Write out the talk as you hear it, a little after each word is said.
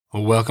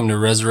Well, welcome to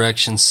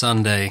Resurrection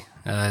Sunday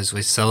as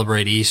we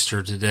celebrate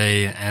Easter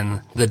today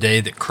and the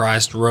day that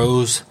Christ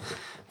rose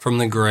from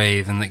the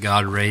grave and that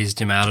God raised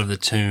him out of the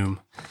tomb.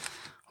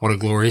 What a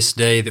glorious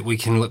day that we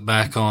can look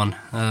back on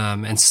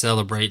and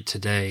celebrate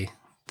today.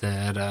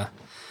 That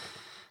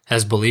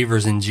as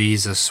believers in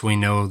Jesus, we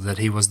know that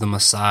he was the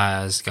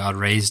Messiah as God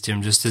raised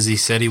him just as he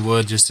said he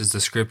would, just as the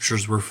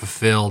scriptures were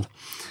fulfilled,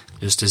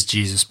 just as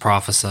Jesus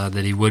prophesied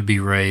that he would be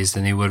raised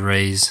and he would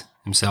raise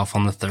himself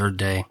on the third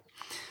day.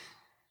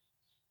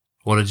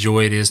 What a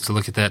joy it is to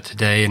look at that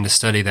today and to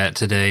study that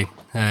today.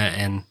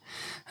 And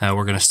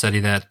we're going to study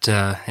that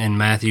in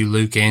Matthew,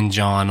 Luke, and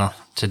John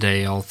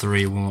today, all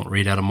three. We won't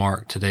read out of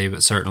Mark today,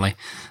 but certainly,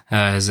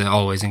 as I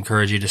always,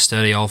 encourage you to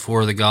study all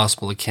four of the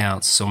gospel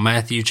accounts. So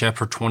Matthew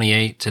chapter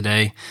 28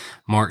 today,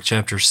 Mark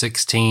chapter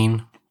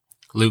 16,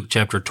 Luke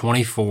chapter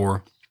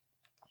 24,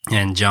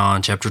 and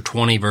John chapter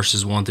 20,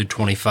 verses 1 through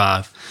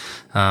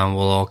 25. We'll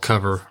all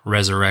cover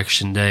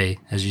Resurrection Day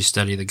as you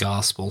study the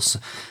Gospels.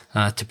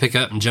 To pick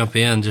up and jump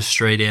in, just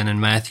straight in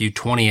Matthew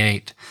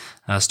 28,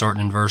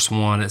 starting in verse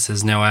 1, it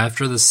says, "Now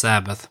after the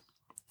Sabbath,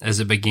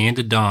 as it began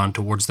to dawn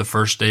towards the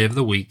first day of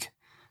the week,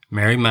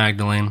 Mary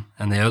Magdalene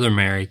and the other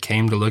Mary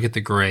came to look at the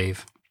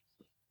grave.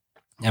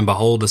 And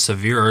behold, a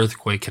severe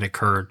earthquake had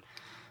occurred,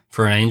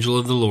 for an angel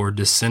of the Lord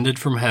descended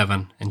from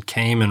heaven and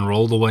came and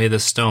rolled away the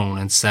stone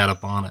and sat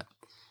upon it.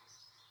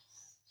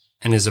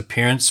 And his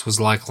appearance was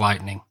like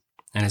lightning,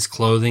 and his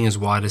clothing as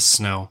white as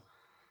snow.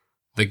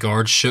 The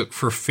guards shook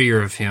for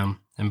fear of him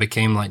and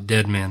became like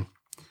dead men.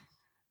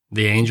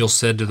 The angel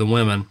said to the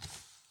women,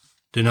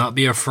 'Do not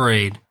be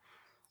afraid,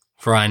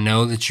 for I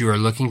know that you are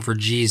looking for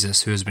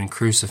Jesus who has been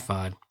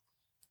crucified.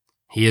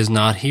 He is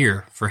not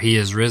here, for he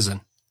is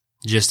risen,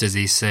 just as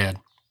he said.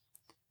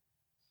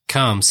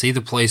 Come, see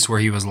the place where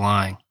he was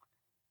lying.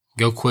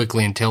 Go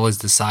quickly and tell his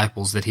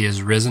disciples that he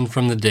is risen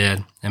from the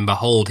dead, and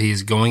behold, he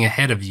is going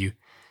ahead of you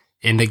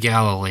into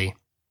Galilee.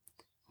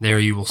 There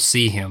you will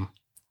see him.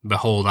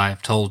 Behold, I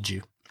have told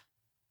you.'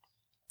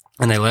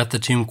 And they left the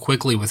tomb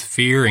quickly with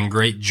fear and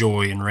great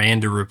joy and ran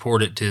to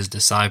report it to his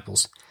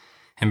disciples.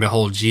 And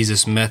behold,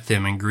 Jesus met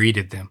them and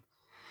greeted them.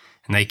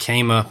 And they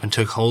came up and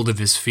took hold of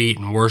his feet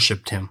and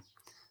worshipped him.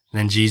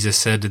 Then Jesus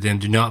said to them,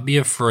 'Do not be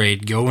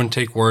afraid. Go and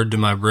take word to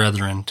my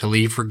brethren to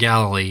leave for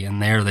Galilee,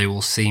 and there they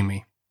will see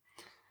me.'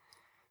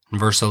 In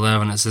verse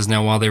 11 it says,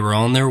 'Now while they were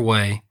on their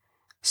way,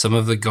 some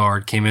of the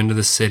guard came into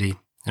the city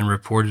and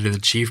reported to the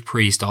chief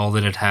priest all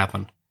that had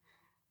happened.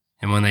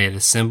 And when they had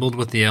assembled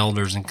with the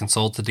elders and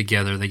consulted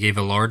together, they gave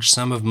a large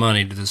sum of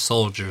money to the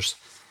soldiers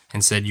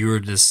and said, 'You are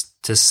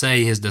to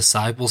say his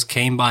disciples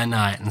came by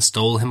night and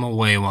stole him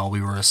away while we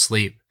were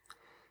asleep.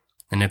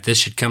 And if this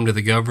should come to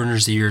the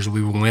governor's ears,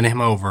 we will win him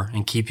over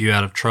and keep you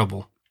out of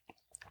trouble.'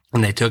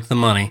 And they took the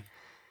money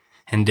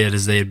and did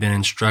as they had been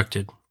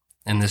instructed.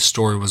 And this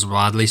story was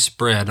widely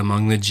spread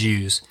among the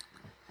Jews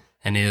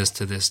and is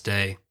to this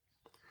day."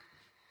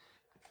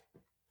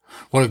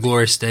 What a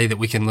glorious day that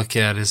we can look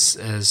at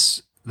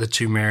as the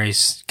two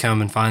Marys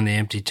come and find the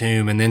empty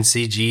tomb and then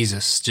see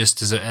Jesus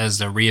just as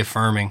they're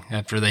reaffirming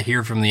after they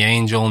hear from the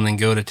angel and then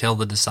go to tell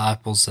the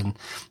disciples. And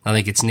I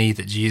think it's neat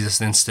that Jesus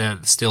then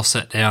still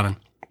sat down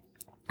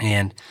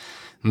and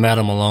met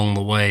them along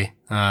the way.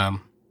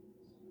 How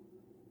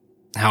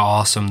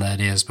awesome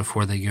that is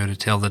before they go to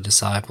tell the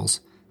disciples.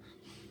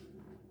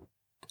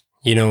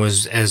 You know,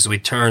 as we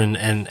turn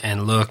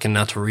and look, and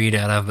not to read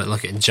out of, but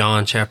look at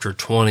John chapter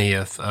 20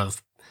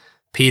 of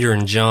Peter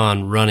and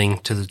John running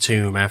to the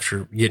tomb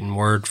after getting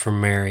word from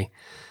Mary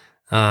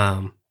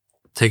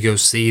to go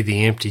see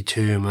the empty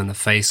tomb and the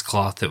face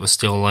cloth that was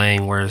still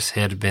laying where his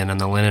head had been,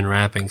 and the linen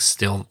wrappings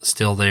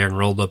still there and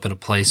rolled up in a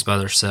place by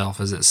themselves,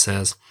 as it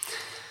says.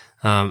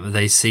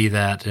 They see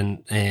that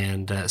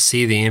and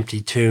see the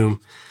empty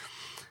tomb.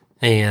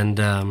 And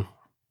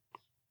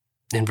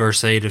in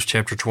verse 8 of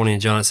chapter 20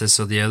 of John, it says,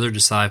 "So the other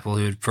disciple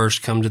who had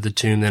first come to the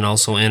tomb then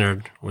also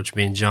entered," which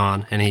being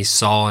John, "and he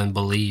saw and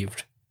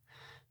believed.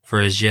 For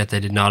as yet they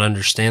did not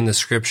understand the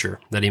scripture,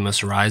 that he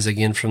must rise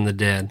again from the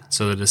dead.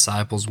 So the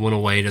disciples went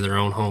away to their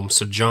own homes."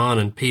 So John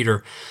and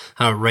Peter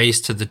race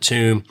to the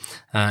tomb.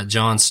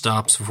 John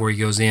stops before he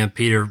goes in.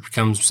 Peter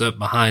comes up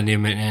behind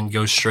him and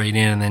goes straight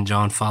in, and then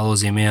John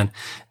follows him in.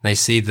 They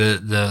see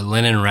the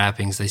linen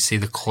wrappings. They see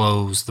the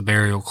clothes, the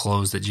burial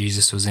clothes that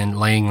Jesus was in,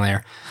 laying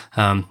there,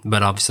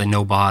 but obviously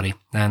no body,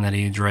 and that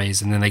he had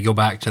raised. And then they go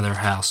back to their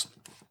house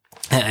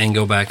and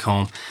go back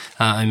home,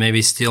 and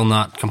maybe still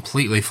not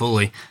completely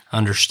fully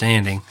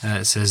understanding.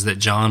 It says that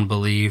John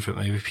believed, but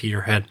maybe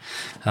Peter had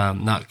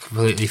not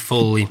completely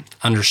fully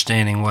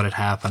understanding what had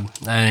happened.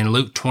 And in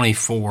Luke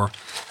 24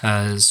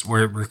 is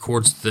where it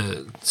records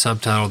the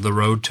subtitle, "The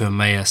Road to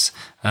Emmaus,"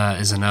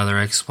 is another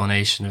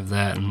explanation of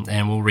that.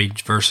 And we'll read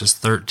verses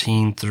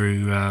 13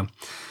 through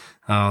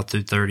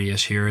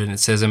 30ish here. And it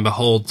says, "And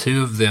behold,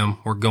 two of them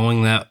were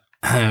going that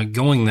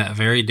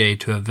very day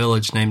to a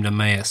village named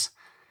Emmaus,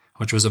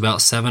 which was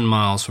about 7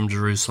 miles from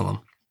Jerusalem.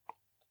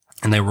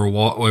 And they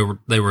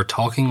were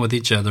talking with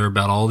each other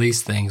about all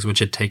these things which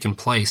had taken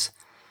place.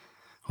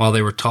 While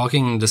they were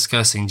talking and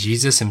discussing,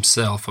 Jesus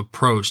himself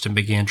approached and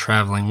began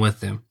traveling with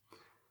them.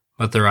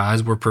 But their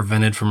eyes were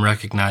prevented from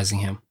recognizing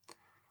him.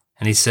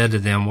 And he said to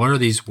them, "What are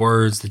these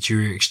words that you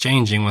are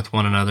exchanging with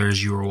one another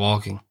as you were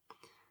walking?"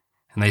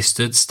 And they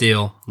stood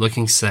still,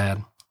 looking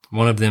sad.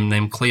 One of them,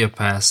 named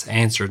Cleopas,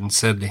 answered and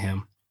said to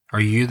him,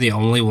 "Are you the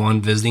only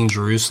one visiting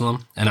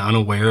Jerusalem and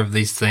unaware of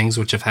these things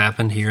which have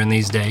happened here in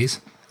these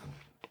days?"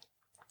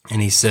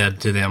 And he said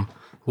to them,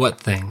 "What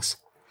things?"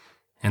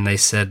 And they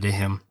said to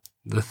him,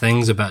 "The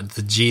things about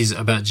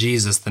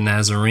Jesus the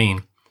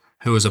Nazarene,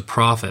 who was a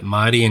prophet,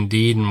 mighty in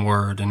deed and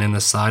word, and in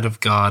the sight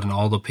of God and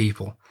all the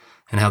people,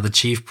 and how the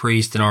chief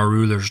priests and our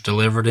rulers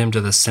delivered him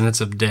to the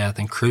sentence of death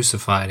and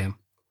crucified him.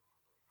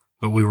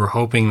 But we were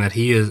hoping that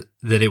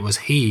it was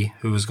he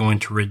who was going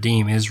to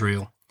redeem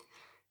Israel.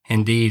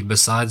 Indeed,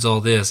 besides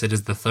all this, it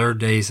is the third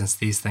day since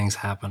these things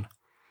happened.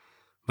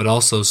 But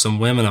also some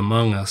women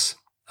among us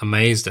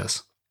amazed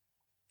us.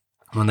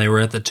 When they were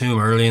at the tomb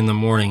early in the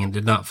morning and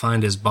did not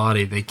find his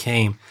body, they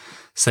came,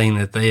 saying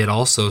that they had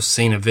also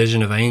seen a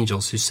vision of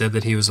angels who said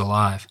that he was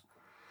alive.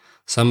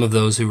 Some of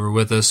those who were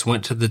with us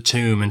went to the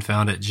tomb and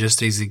found it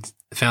just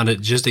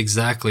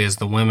exactly as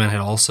the women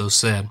had also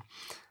said,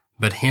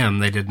 but him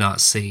they did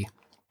not see.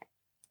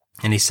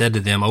 And he said to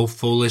them, O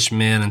foolish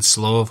men and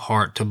slow of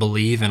heart to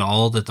believe in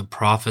all that the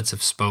prophets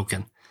have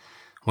spoken.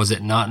 Was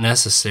it not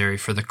necessary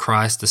for the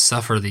Christ to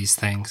suffer these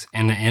things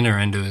and to enter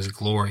into his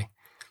glory?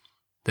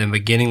 Then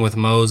beginning with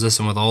Moses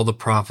and with all the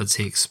prophets,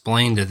 he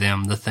explained to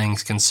them the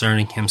things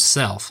concerning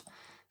himself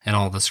and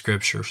all the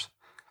scriptures.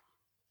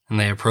 And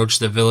they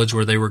approached the village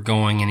where they were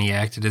going, and he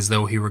acted as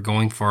though he were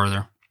going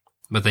farther.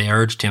 But they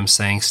urged him,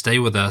 saying, Stay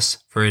with us,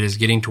 for it is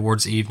getting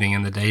towards evening,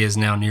 and the day is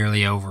now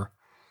nearly over.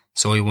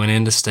 So he went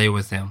in to stay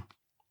with them.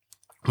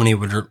 When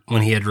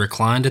he had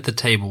reclined at the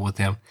table with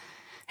them,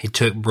 he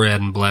took bread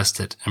and blessed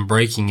it, and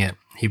breaking it,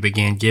 he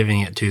began giving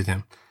it to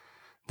them.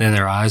 Then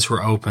their eyes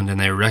were opened, and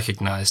they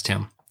recognized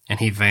him, and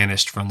he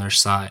vanished from their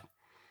sight.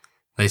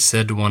 They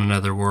said to one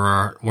another,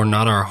 Were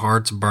not our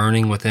hearts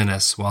burning within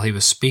us while he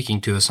was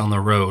speaking to us on the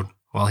road,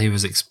 while he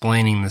was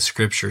explaining the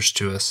scriptures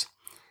to us?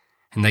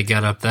 And they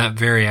got up that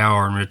very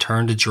hour and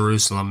returned to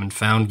Jerusalem, and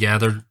found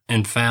gathered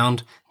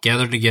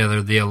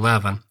together the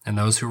 11 and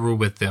those who were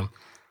with them,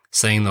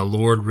 saying, The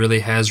Lord really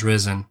has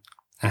risen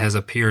and has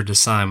appeared to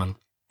Simon.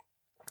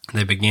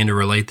 They began to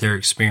relate their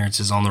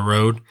experiences on the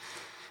road,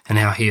 and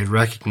how he had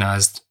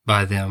recognized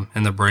by them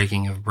in the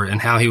breaking of bread,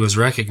 and how he was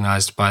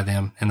recognized by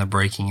them in the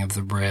breaking of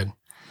the bread.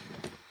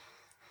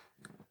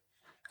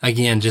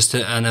 Again, just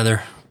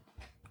another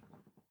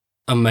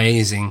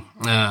amazing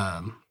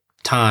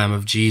time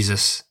of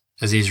Jesus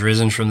as he's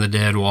risen from the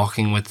dead,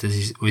 walking with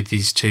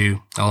these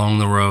two along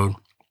the road,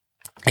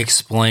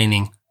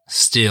 explaining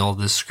still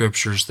the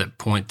scriptures that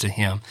point to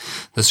him,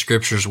 the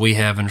scriptures we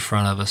have in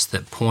front of us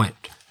that point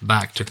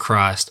back to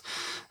Christ,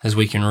 as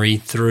we can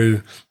read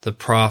through the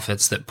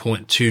prophets that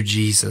point to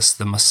Jesus,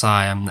 the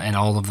Messiah, and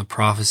all of the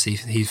prophecy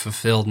he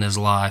fulfilled in his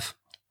life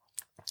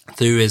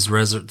through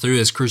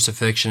his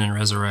crucifixion and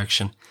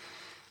resurrection.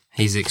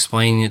 He's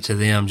explaining it to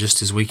them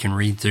just as we can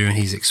read through, and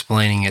he's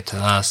explaining it to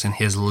us in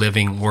his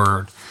living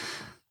word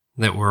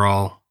that we're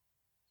all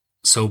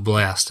so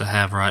blessed to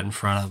have right in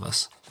front of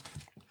us.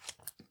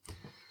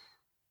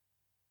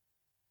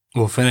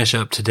 We'll finish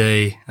up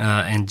today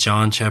in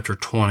John chapter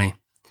 20.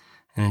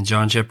 And in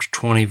John chapter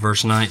 20,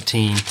 verse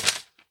 19, it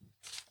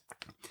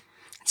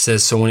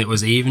says, So when it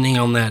was evening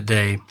on that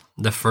day,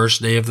 the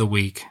first day of the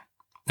week,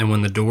 and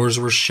when the doors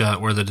were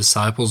shut where the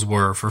disciples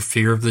were for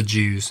fear of the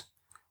Jews,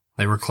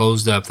 they were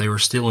closed up. They were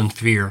still in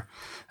fear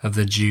of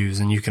the Jews.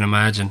 And you can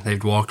imagine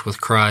they'd walked with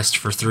Christ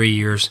for 3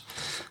 years,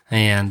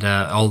 and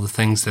all the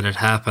things that had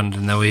happened.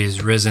 And though he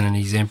is risen and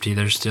he's empty,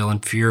 they're still in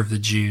fear of the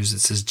Jews. It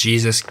says,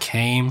 Jesus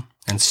came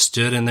and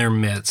stood in their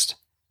midst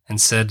and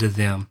said to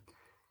them,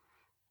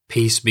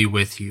 Peace be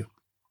with you.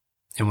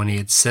 And when he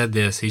had said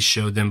this, he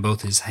showed them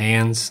both his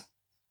hands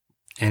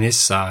and his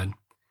side.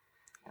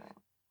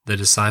 The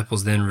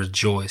disciples then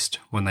rejoiced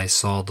when they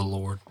saw the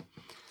Lord.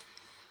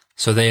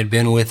 So they had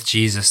been with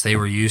Jesus. They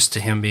were used to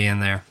him being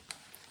there.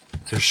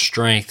 Their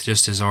strength,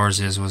 just as ours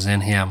is, was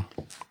in him.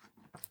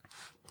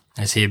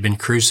 As he had been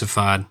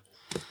crucified,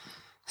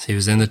 as he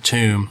was in the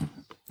tomb,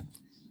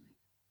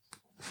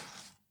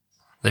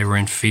 they were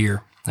in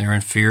fear. They were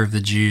in fear of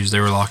the Jews. They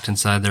were locked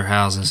inside their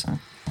houses.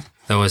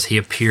 Though as he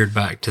appeared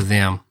back to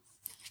them,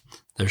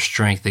 their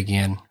strength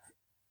again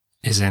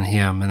is in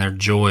him, and they're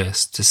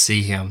joyous to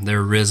see him,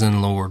 their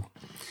risen Lord.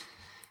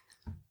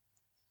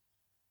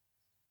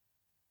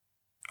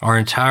 Our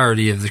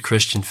entirety of the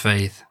Christian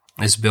faith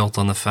is built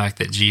on the fact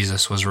that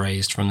Jesus was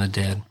raised from the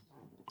dead.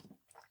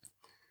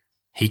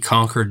 He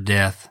conquered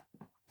death.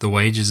 The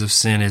wages of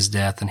sin is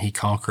death, and he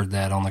conquered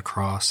that on the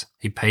cross.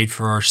 He paid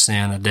for our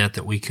sin, a debt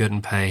that we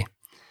couldn't pay.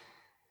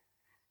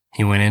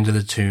 He went into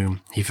the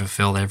tomb. He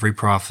fulfilled every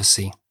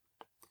prophecy.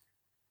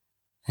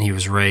 And he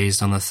was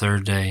raised on the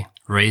third day,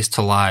 raised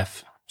to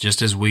life,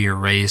 just as we are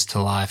raised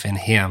to life in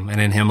him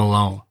and in him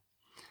alone.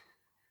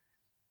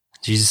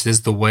 Jesus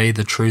is the way,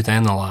 the truth,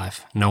 and the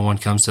life. No one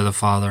comes to the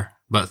Father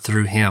but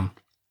through him.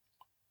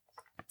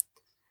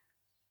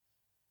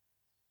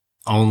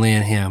 Only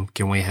in him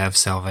can we have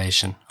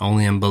salvation.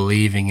 Only in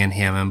believing in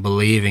him and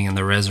believing in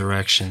the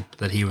resurrection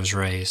that he was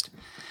raised.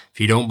 If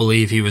you don't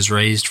believe he was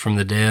raised from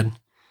the dead,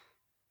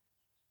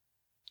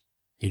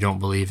 you don't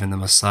believe in the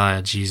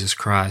Messiah, Jesus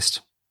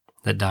Christ,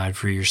 that died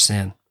for your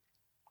sin.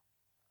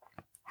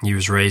 He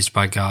was raised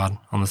by God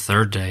on the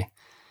third day.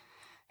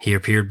 He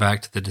appeared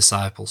back to the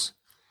disciples.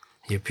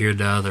 He appeared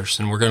to others.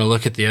 And we're going to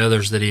look at the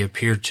others that he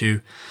appeared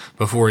to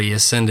before he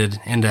ascended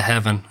into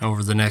heaven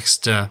over the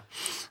next, we're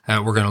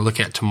going to look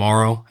at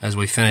tomorrow as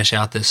we finish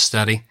out this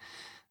study.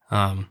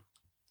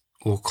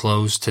 We'll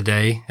close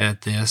today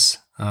at this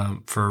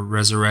for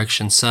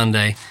Resurrection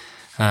Sunday.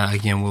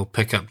 Again, we'll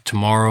pick up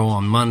tomorrow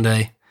on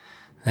Monday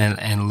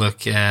and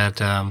look at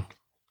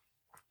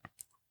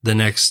the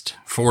next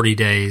 40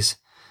 days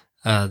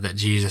that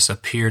Jesus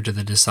appeared to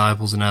the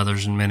disciples and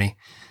others and many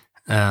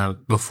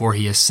before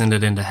he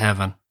ascended into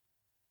heaven,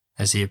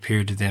 as he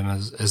appeared to them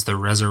as the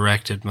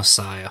resurrected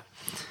Messiah.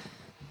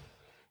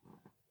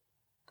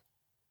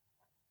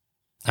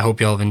 I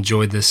hope y'all have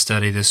enjoyed this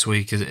study this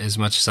week as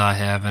much as I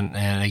have.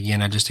 And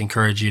again, I just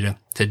encourage you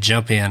to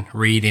jump in,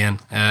 read in.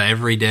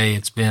 Every day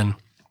it's been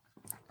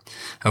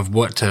of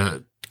what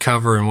to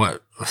cover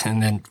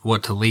and then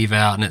what to leave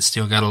out. And it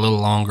still got a little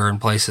longer in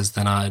places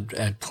than I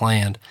had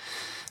planned.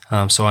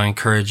 So I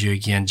encourage you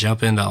again,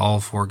 jump into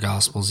all four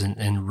Gospels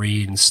and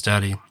read and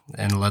study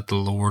and let the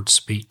Lord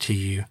speak to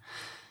you.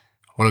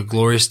 What a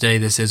glorious day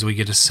this is we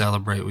get to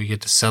celebrate. We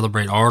get to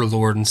celebrate our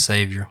Lord and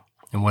Savior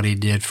and what he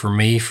did for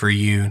me, for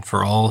you, and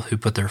for all who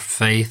put their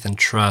faith and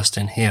trust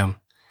in him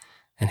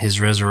and his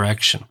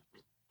resurrection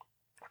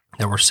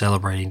that we're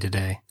celebrating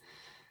today.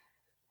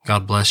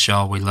 God bless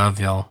y'all. We love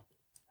y'all.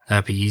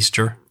 Happy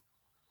Easter.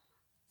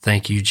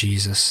 Thank you,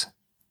 Jesus,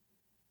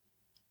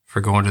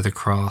 for going to the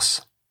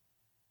cross.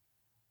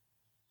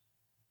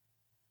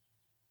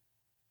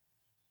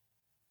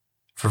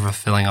 For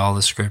fulfilling all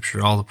the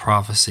scripture, all the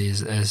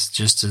prophecies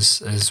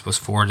as was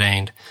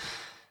foreordained,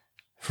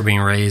 for being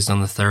raised on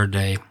the third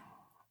day,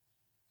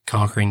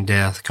 conquering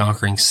death,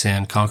 conquering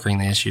sin, conquering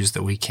the issues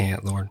that we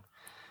can't, Lord.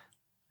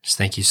 Just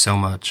thank you so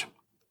much.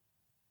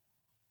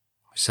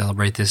 We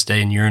celebrate this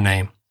day in your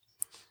name.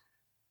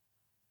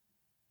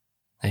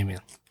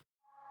 Amen.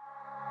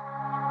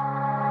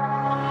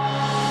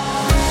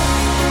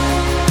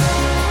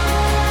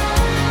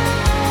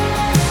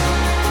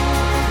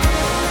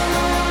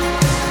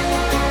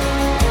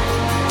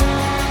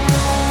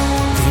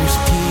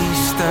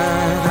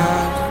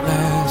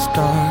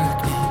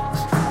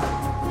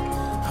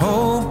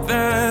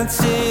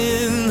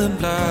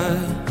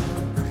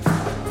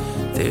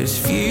 There's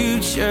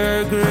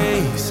future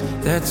grace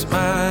that's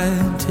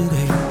mine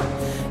today,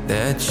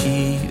 that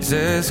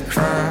Jesus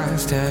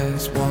Christ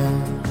has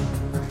won.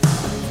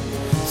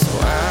 So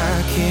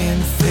I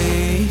can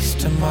face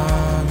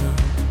tomorrow,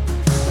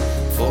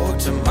 for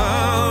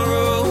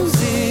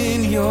tomorrow's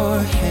in your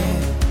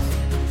hands.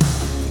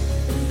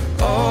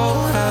 All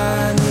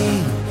I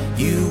need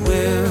you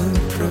will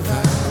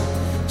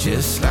provide,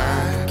 just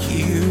like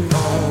you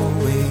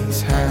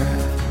always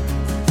have.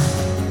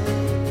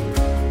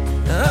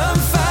 I'm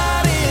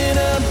fighting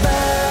a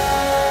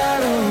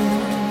battle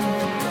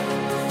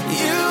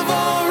you've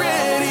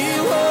already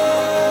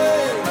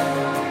won.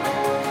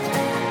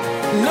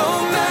 No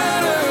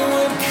matter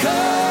what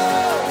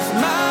comes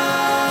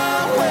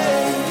my way,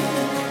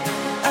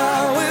 I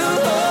will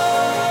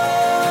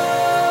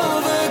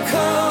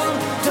overcome.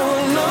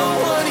 Don't know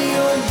what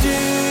you're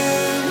doing,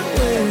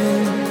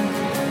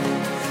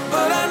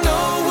 but I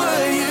know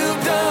what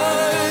you've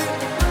done.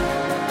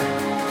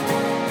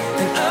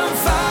 And I'm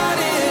fighting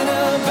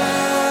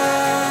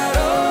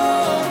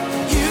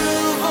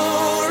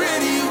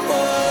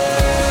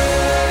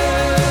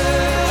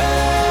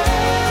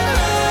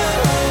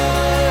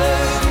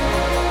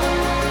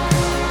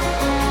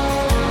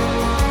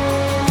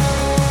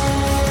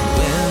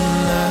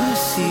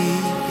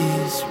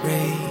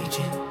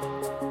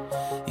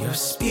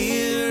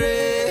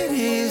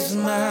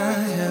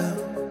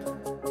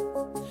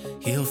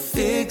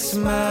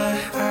my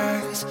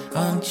eyes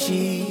on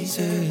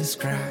Jesus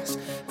Christ.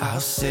 I'll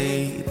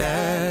say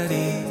that